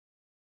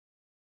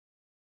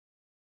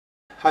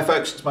Hi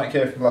folks, it's Mike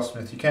here from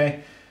Glassmith UK.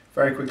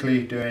 Very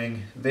quickly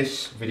doing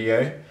this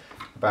video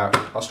about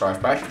our Stryfe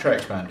battery tray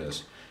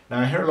expanders. Now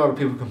I hear a lot of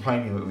people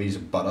complaining that these are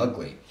butt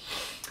ugly,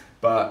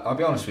 but I'll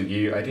be honest with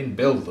you, I didn't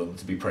build them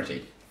to be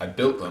pretty. I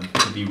built them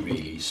to be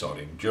really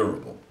sodding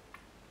durable.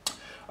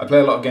 I play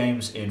a lot of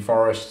games in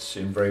forests,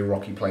 in very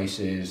rocky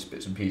places,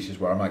 bits and pieces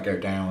where I might go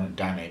down and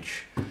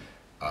damage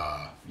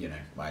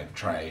my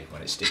tray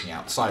when it's sticking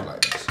out the side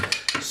like this.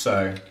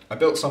 So I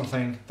built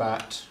something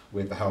that,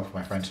 with the help of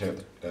my friends here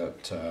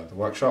at the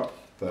workshop,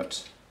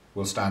 that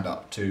will stand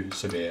up to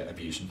severe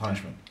abuse and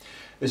punishment.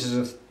 This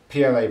is a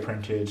PLA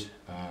printed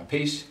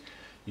piece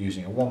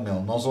using a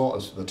 1mm nozzle.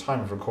 As for the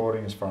time of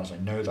recording, as far as I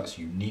know, that's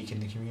unique in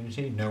the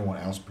community. No one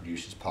else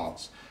produces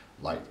parts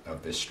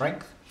of this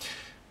strength.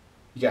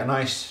 You get a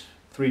nice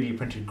 3D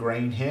printed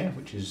grain here,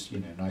 which is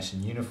nice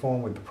and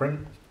uniform with the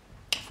print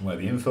from where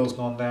the infill's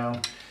gone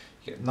down.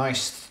 You get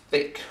nice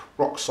thick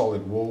rock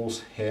solid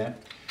walls here,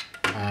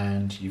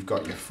 and you've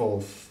got your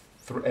full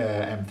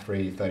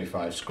M3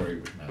 35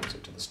 screw which mounts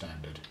it to the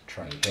standard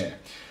tray here.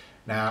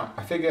 Now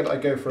I figured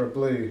I'd go for a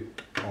blue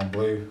on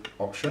blue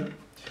option.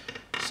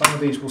 Some of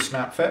these will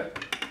snap fit,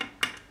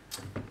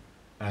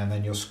 and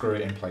then you'll screw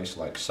it in place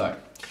like so.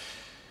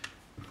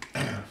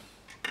 Then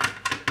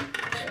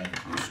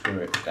you screw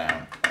it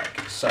down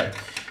like so. And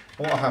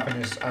what will happen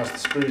is, as the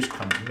screws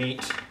come to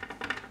meet,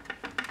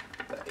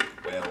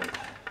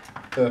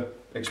 the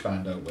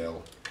expander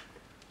will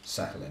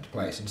settle into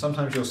place. And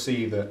sometimes you'll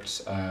see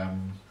that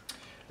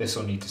this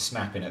will need to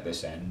snap in at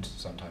this end.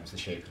 Sometimes the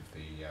shape of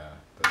the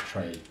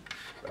tray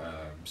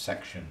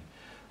section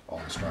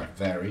on the Stryfe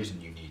varies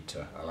and you need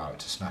to allow it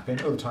to snap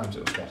in. Other times it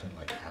will slot in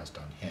like it has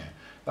done here.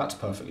 That's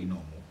perfectly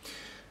normal.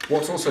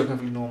 What's also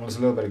perfectly normal is a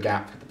little bit of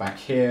gap at the back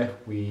here.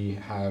 We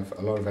have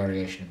a lot of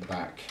variation in the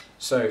back.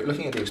 So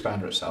looking at the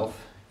expander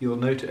itself, you'll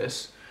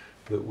notice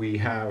that we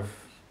have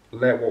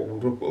what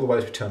would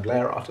otherwise be termed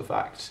layer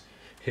artifacts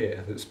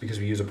here. That's because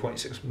we use a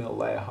 0.6mm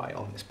layer height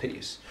on this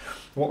piece.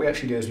 And what we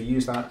actually do is we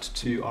use that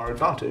to our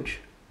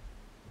advantage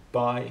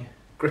by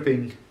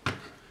gripping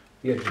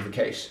the edge of the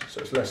case,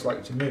 so it's less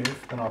likely to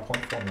move than our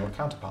point formula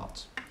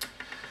counterparts.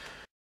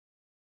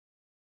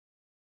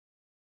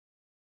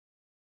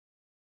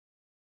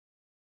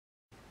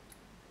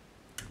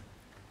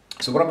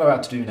 So what I'm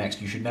about to do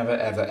next, you should never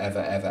ever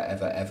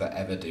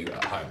do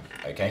at home,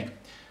 okay?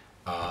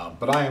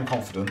 But I am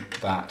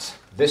confident that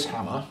this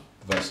hammer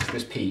versus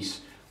this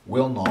piece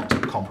will not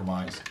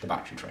compromise the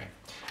battery tray.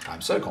 I'm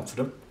so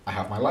confident I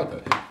have my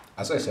LiPo here.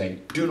 As I say,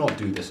 do not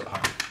do this at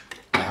home.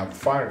 I have a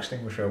fire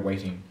extinguisher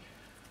waiting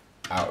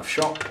out of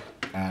shop,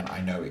 and I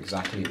know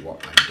exactly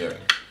what I'm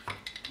doing.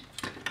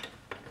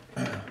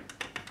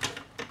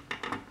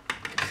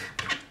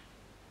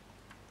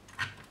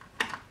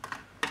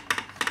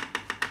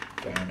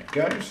 Down it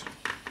goes.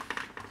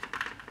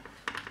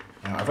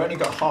 Now I've only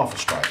got half a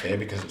Stryfe here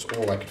because it's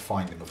all I could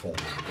find in the form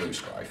of the blue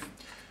Stryfe,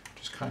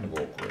 which is kind of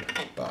awkward,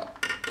 but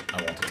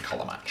I wanted a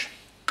colour match.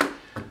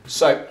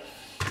 So,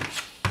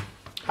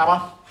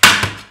 hammer.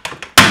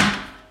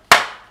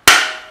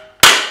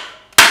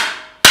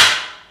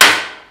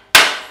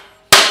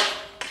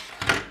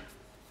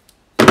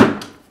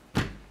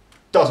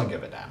 Doesn't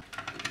give a damn.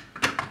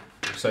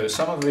 So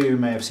some of you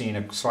may have seen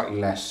a slightly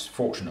less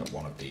fortunate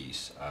one of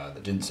these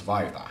that didn't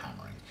survive that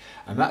hammering,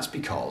 and that's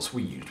because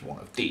we used one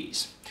of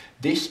these.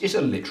 This is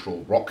a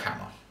literal rock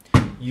hammer,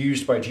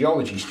 used by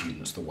geology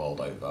students the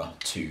world over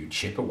to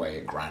chip away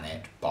at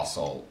granite,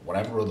 basalt,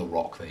 whatever other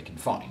rock they can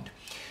find.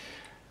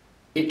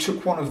 It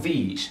took one of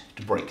these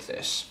to break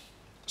this.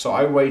 So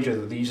I wager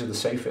that these are the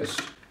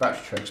safest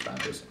battery tray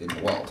expanders in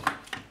the world.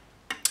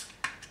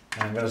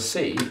 And I'm going to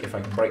see if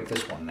I can break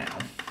this one now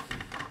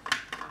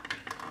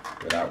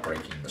without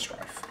breaking the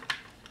Stryfe.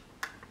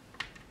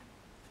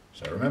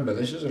 So remember,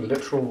 this is a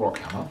literal rock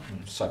hammer,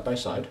 side by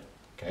side.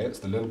 Okay, it's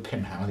the little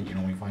pin hammer that you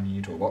normally find in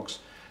your toolbox.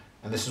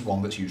 And this is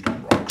one that's used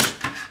on rocks.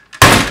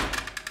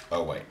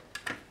 Oh wait,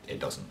 it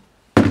doesn't.